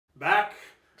back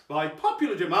by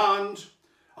popular demand,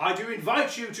 I do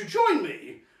invite you to join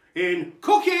me in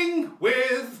cooking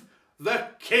with the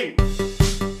King.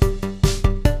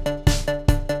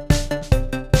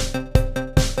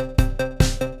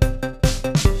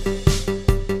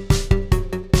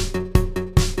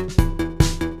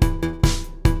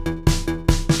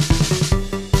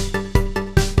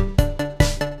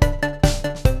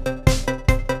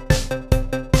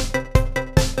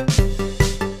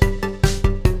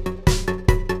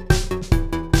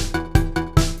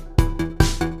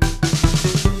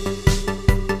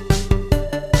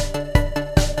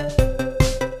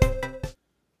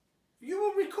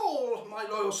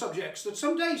 Subjects, that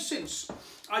some days since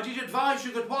I did advise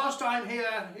you that whilst I'm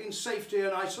here in safety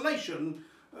and isolation,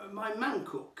 my man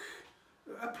cook,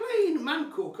 a plain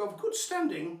man cook of good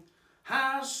standing,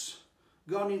 has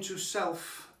gone into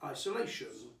self-isolation.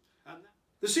 And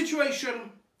the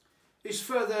situation is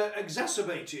further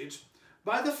exacerbated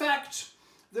by the fact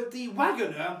that the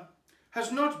wagoner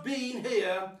has not been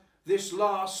here this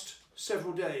last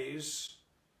several days,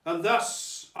 and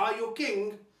thus I, your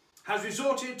king, has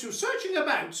resorted to searching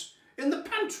about in the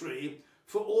pantry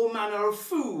for all manner of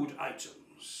food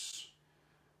items.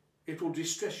 It will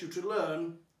distress you to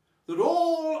learn that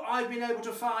all I've been able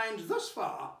to find thus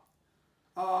far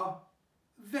are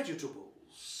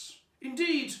vegetables.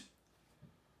 Indeed,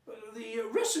 the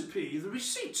recipe, the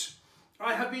receipt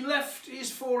I have been left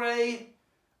is for a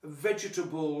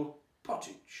vegetable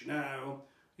pottage. Now,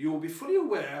 you'll be fully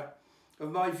aware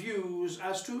of my views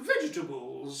as to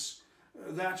vegetables.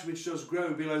 That which does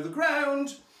grow below the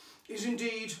ground is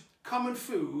indeed common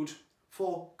food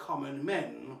for common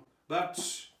men.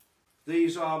 But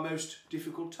these are most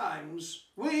difficult times.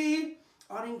 We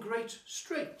are in great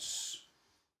straits.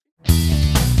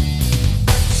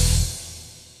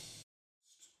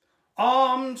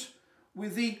 Armed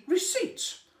with the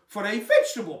receipt for a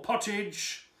vegetable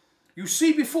pottage, you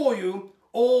see before you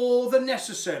all the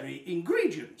necessary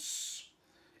ingredients.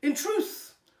 In truth,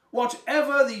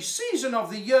 whatever the season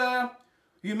of the year,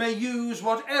 you may use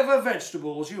whatever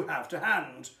vegetables you have to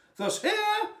hand. Thus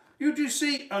here you do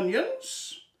see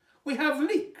onions, we have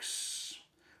leeks,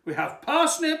 we have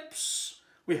parsnips,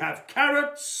 we have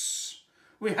carrots,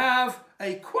 we have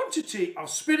a quantity of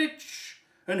spinach,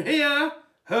 and here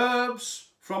herbs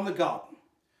from the garden.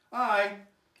 I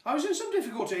was in some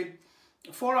difficulty,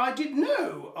 for I did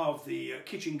know of the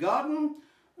kitchen garden,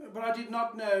 but I did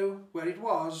not know where it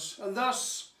was, and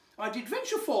thus I did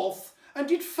venture forth and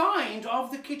did find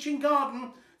of the kitchen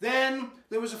garden. Then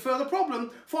there was a further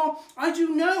problem, for I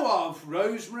do know of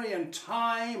rosemary and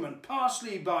thyme and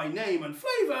parsley by name and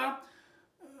flavour,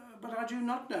 but I do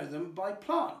not know them by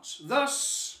plants.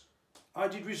 Thus I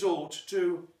did resort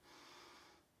to,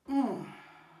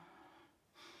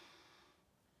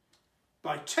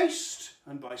 by taste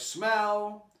and by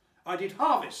smell, I did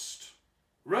harvest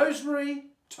rosemary,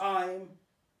 thyme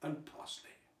and parsley.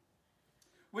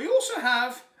 We also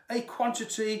have a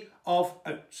quantity of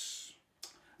oats.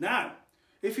 Now,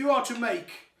 if you are to make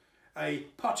a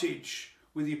pottage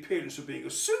with the appearance of being a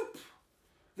soup,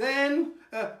 then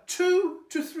 2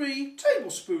 to 3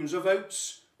 tablespoons of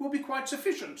oats will be quite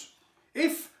sufficient.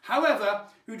 If, however,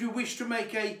 you do wish to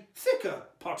make a thicker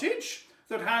pottage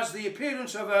that has the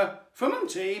appearance of a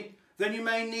fermenty, then you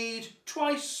may need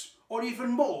twice or even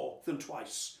more than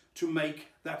twice to make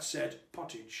that said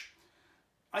pottage.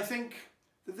 I think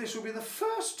that this will be the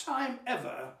first time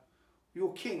ever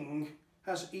your king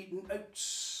has eaten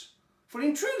oats. For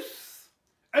in truth,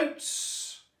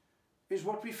 oats is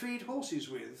what we feed horses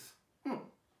with.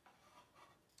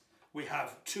 We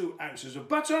have 2 ounces of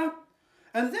butter,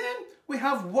 and then we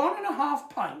have 1½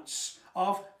 pints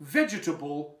of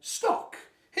vegetable stock.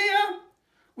 Here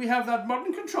we have that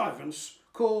modern contrivance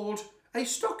called a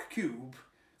stock cube.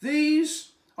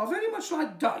 These are very much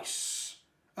like dice,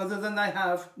 other than they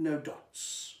have no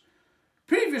dots.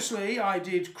 Previously I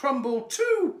did crumble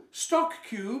 2 stock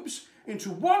cubes into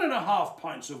 1½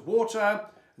 pints of water.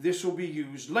 This will be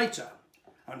used later.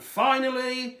 And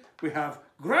finally we have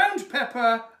ground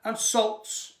pepper and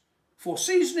salt for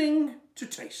seasoning to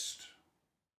taste.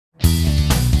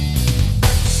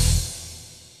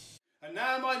 And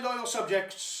now, my loyal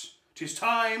subjects, 'tis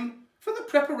time for the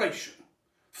preparation.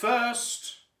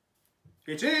 First,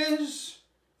 it is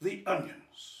the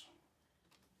onions.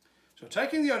 So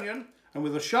taking the onion, and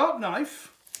with a sharp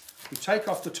knife, we take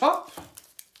off the top,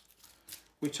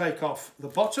 we take off the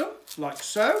bottom, like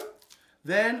so.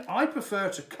 Then I prefer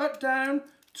to cut down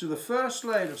to the first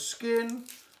layer of skin.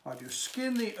 I do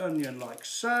skin the onion like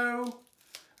so,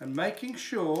 and making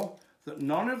sure that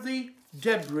none of the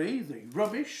debris, the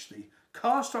rubbish, the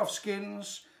cast off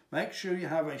skins make sure you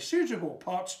have a suitable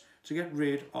pot to get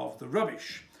rid of the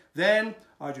rubbish. Then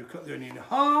I do cut the onion in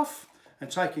half and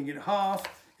taking it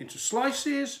half into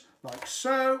slices like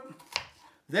so,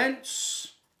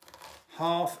 thence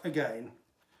half again.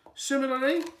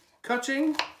 Similarly,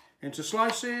 cutting into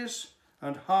slices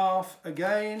and half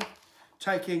again,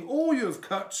 taking all you've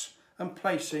cut and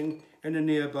placing in a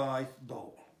nearby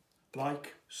bowl,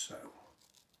 like so.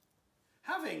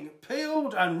 Having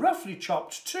peeled and roughly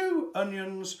chopped 2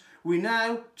 onions, we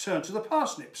now turn to the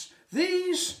parsnips.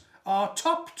 These are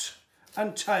topped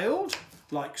and tailed,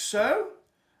 like so.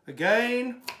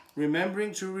 Again,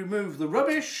 remembering to remove the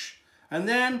rubbish, and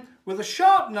then with a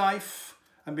sharp knife,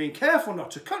 and being careful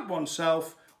not to cut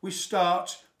oneself, we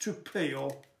start to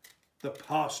peel the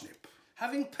parsnip.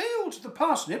 Having peeled the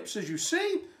parsnips, as you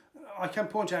see, I can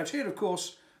point out here, of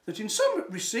course, that in some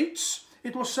receipts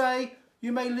it will say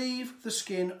you may leave the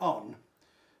skin on.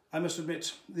 I must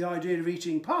admit, the idea of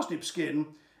eating parsnip skin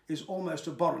is almost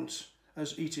abhorrent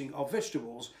as eating of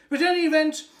vegetables. But in any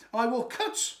event, I will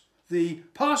cut the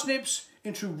parsnips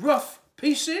into rough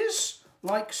pieces,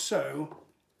 like so.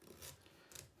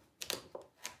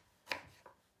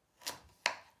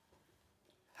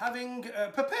 Having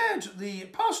prepared the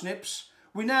parsnips,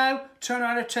 we now turn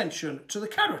our attention to the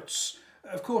carrots.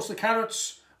 Of course, the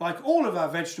carrots, like all of our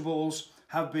vegetables,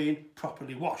 have been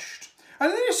properly washed.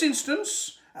 And in this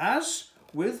instance, as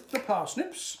with the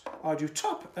parsnips, I do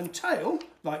top and tail,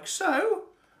 like so,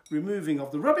 removing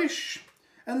of the rubbish,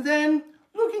 and then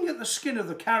looking at the skin of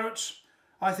the carrot,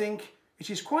 I think it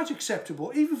is quite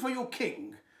acceptable, even for your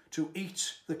king, to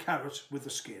eat the carrot with the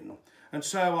skin. And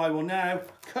so I will now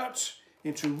cut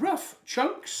into rough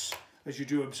chunks, as you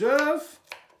do observe,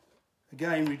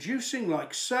 again reducing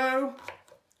like so,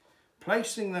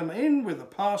 placing them in with the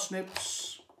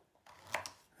parsnips.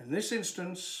 In this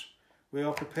instance, we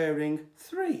are preparing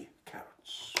 3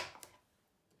 carrots.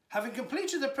 Having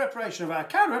completed the preparation of our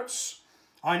carrots,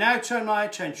 I now turn my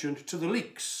attention to the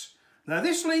leeks. Now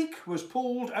this leek was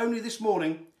pulled only this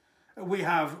morning. We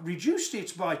have reduced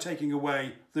it by taking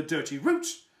away the dirty root,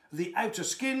 the outer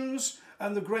skins,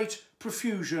 and the great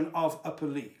profusion of upper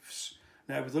leaves.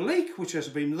 Now with the leek, which has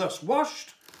been thus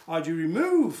washed, I do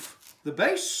remove the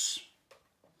base,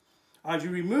 I do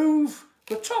remove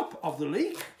the top of the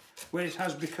leek, where it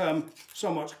has become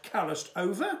somewhat calloused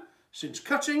over since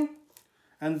cutting,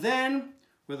 and then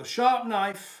with a sharp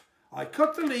knife I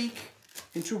cut the leek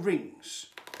into rings,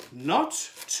 not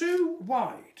too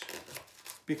wide,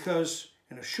 because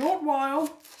in a short while,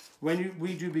 when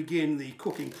we do begin the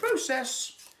cooking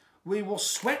process, we will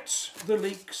sweat the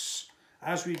leeks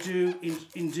as we do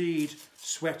indeed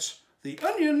sweat the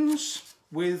onions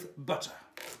with butter.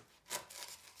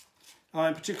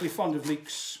 I'm particularly fond of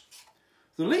leeks.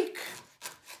 The leek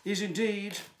is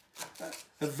indeed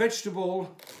a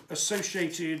vegetable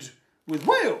associated with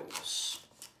Wales.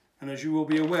 And as you will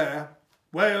be aware,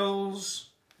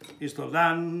 Wales is the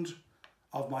land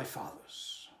of my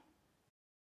fathers.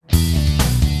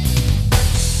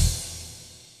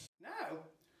 Now,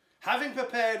 having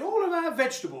prepared all of our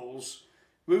vegetables,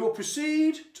 we will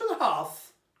proceed to the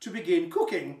hearth to begin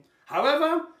cooking.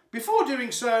 However, before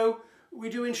doing so, we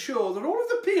do ensure that all of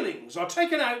the peelings are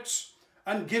taken out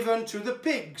and given to the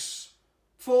pigs,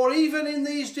 for even in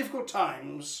these difficult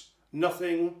times,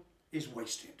 nothing is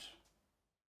wasted.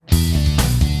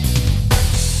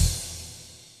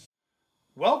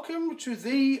 Welcome to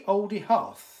the oldie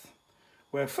hearth,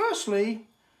 where firstly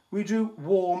we do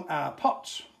warm our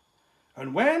pot,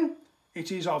 and when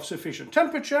it is of sufficient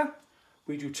temperature,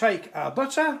 we do take our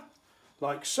butter,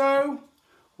 like so.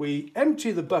 We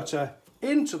empty the butter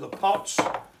into the pot,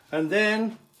 and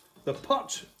then the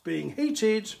pot being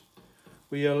heated,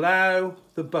 we allow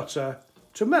the butter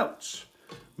to melt,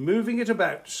 moving it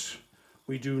about.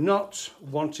 We do not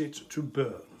want it to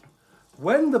burn.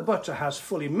 When the butter has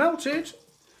fully melted,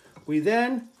 we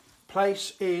then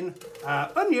place in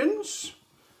our onions,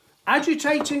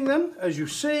 agitating them, as you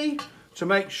see, to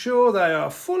make sure they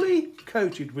are fully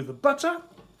coated with the butter.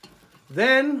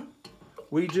 Then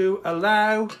we do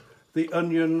allow the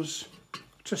onions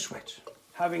to sweat.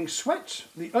 Having sweat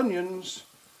the onions,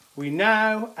 we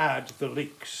now add the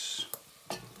leeks,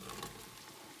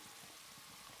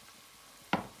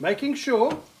 making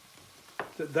sure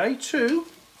that they too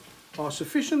are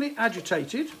sufficiently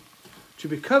agitated to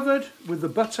be covered with the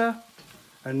butter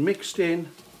and mixed in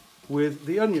with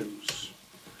the onions.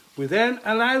 We then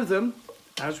allow them,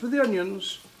 as with the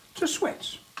onions, to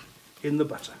sweat in the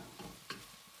butter.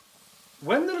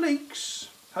 When the leeks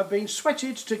have been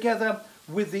sweated together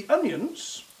with the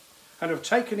onions and have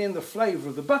taken in the flavour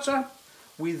of the butter,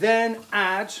 we then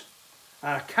add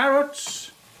our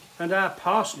carrots and our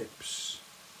parsnips.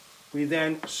 We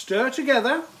then stir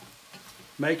together,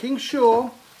 making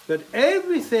sure that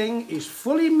everything is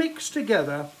fully mixed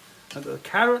together and that the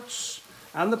carrots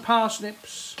and the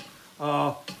parsnips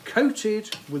are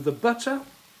coated with the butter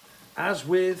as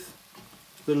with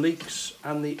the leeks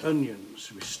and the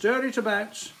onions. We stir it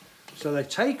about so they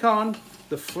take on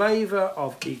the flavour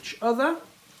of each other,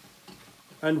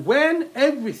 and when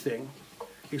everything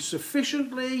is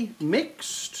sufficiently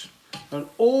mixed and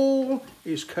all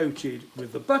is coated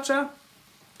with the butter,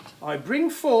 I bring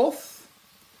forth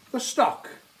the stock.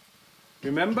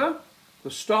 Remember,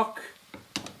 the stock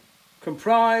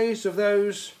comprised of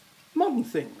those modern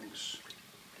things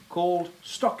called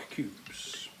stock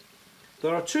cubes.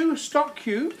 There are 2 stock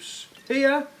cubes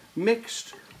here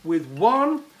mixed with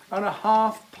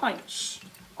 1.5 pints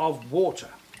of water.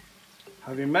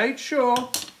 Having made sure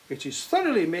it is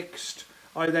thoroughly mixed,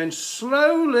 I then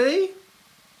slowly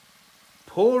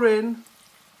pour in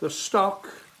the stock.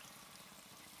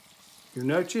 You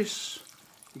notice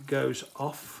it goes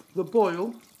off the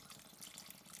boil,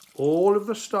 all of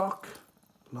the stock,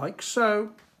 like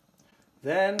so.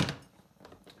 Then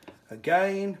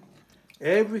again,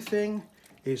 everything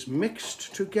is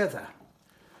mixed together.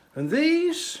 And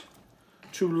these,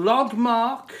 to log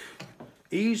mark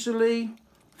easily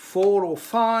 4 or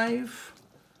 5,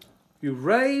 you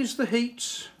raise the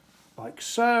heat like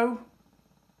so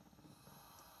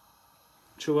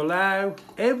to allow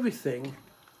everything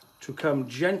to come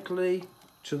gently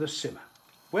to the simmer.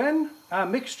 When our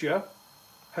mixture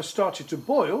has started to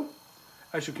boil,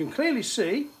 as you can clearly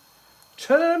see,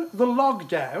 turn the log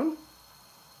down,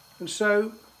 and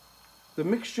so the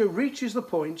mixture reaches the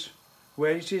point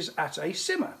where it is at a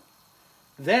simmer.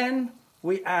 Then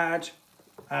we add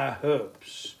our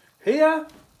herbs. Here,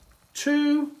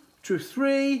 2 to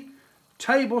 3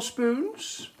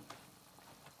 tablespoons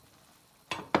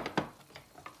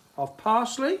of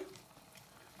parsley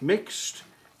mixed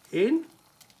in,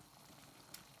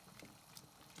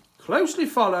 closely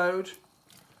followed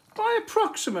by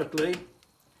approximately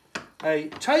a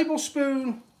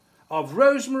tablespoon of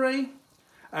rosemary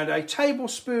and a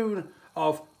tablespoon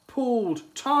of pulled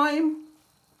thyme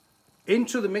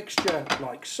into the mixture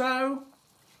like so.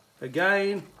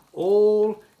 Again,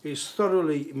 all is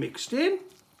thoroughly mixed in.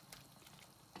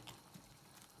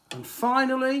 And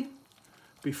finally,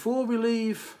 before we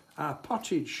leave our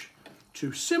pottage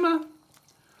to simmer,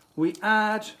 we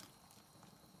add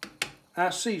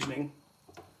our seasoning.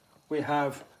 We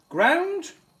have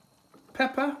ground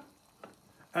pepper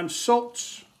and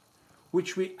salt,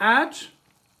 which we add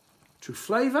to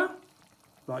flavour,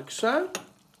 like so.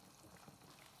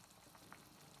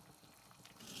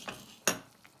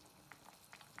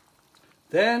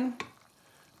 Then,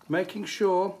 making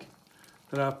sure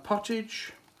that our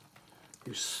pottage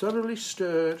is thoroughly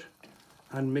stirred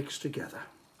and mixed together.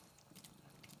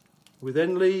 We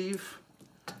then leave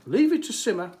it to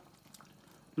simmer,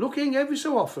 looking every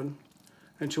so often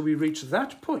until we reach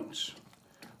that point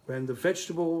when the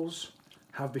vegetables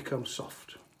have become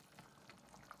soft.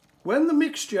 When the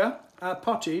mixture, our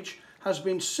pottage, has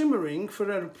been simmering for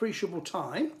an appreciable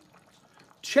time,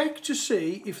 check to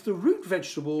see if the root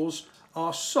vegetables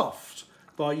are soft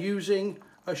by using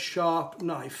a sharp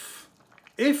knife.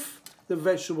 If the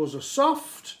vegetables are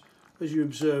soft, as you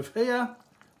observe here,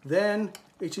 then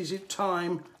it is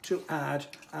time to add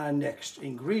our next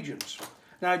ingredient.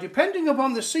 Now, depending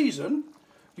upon the season,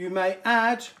 you may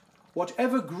add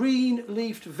whatever green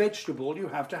leafed vegetable you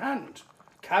have to hand,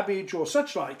 cabbage or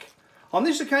such like. On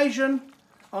this occasion,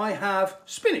 I have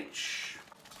spinach.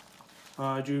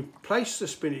 I do place the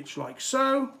spinach like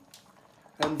so,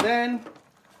 and then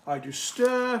I do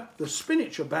stir the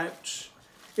spinach about.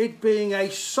 It being a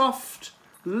soft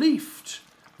leafed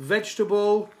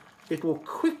vegetable, it will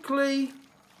quickly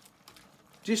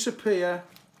disappear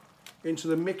into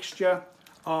the mixture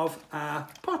of our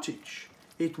pottage.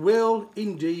 It will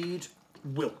indeed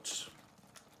wilt.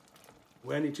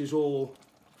 When it is all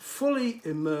fully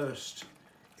immersed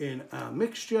in our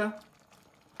mixture,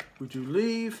 we do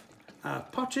leave our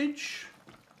pottage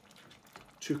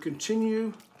to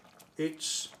continue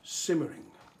its simmering.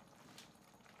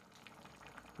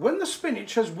 When the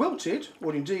spinach has wilted,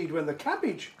 or indeed when the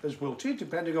cabbage has wilted,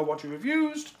 depending on what you have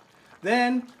used,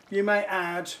 then you may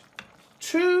add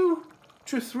 2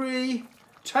 to 3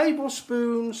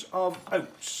 tablespoons of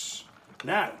oats.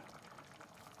 Now,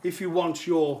 if you want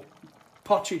your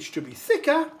pottage to be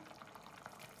thicker,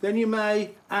 then you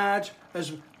may add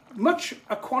as much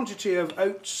a quantity of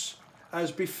oats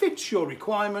as befits your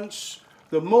requirements.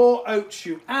 The more oats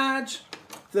you add,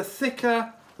 the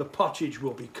thicker the pottage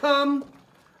will become.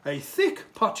 A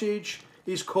thick pottage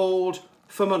is called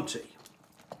for Monty.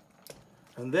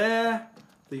 And there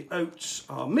the oats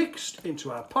are mixed into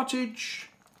our pottage,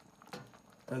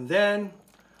 and then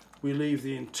we leave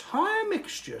the entire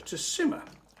mixture to simmer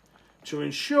to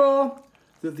ensure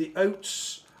that the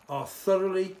oats are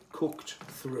thoroughly cooked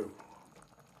through.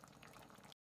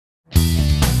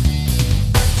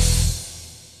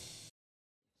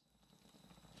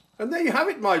 And there you have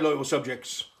it, my loyal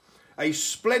subjects. A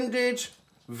splendid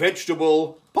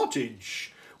vegetable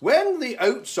pottage. When the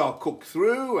oats are cooked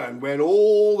through and when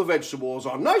all the vegetables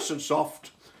are nice and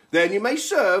soft, then you may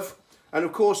serve, and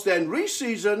of course then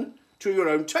re-season to your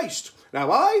own taste.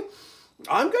 Now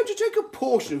I'm going to take a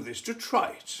portion of this to try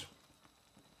it.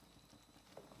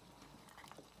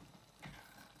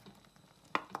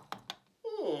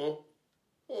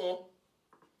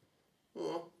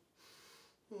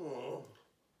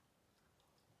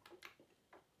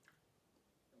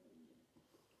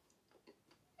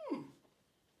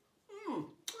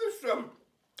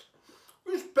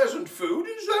 This peasant food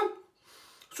is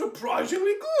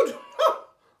surprisingly good.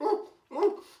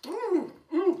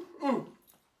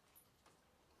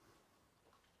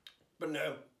 But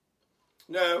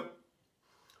no,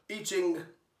 eating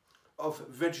of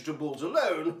vegetables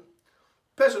alone,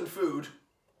 peasant food,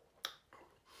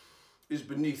 is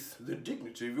beneath the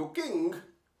dignity of your king.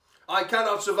 I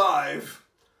cannot survive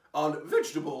on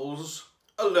vegetables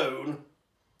alone.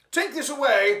 Take this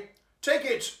away, take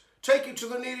it to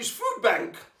the nearest food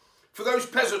bank for those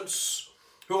peasants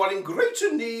who are in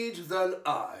greater need than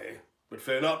I. But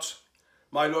fear not,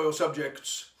 my loyal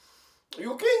subjects.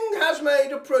 Your king has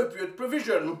made appropriate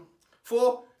provision,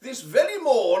 for this very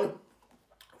morn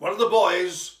one of the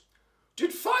boys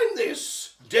did find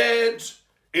this dead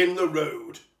in the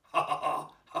road. Ha ha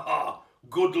ha ha ha,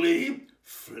 goodly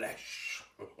flesh.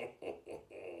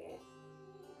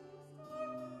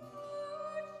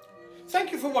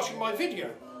 Thank you for watching my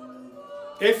video.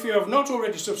 If you have not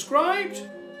already subscribed,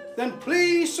 then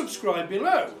please subscribe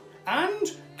below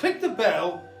and click the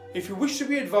bell if you wish to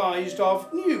be advised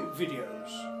of new videos.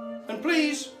 And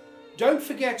please don't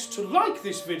forget to like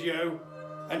this video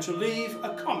and to leave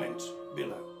a comment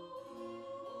below.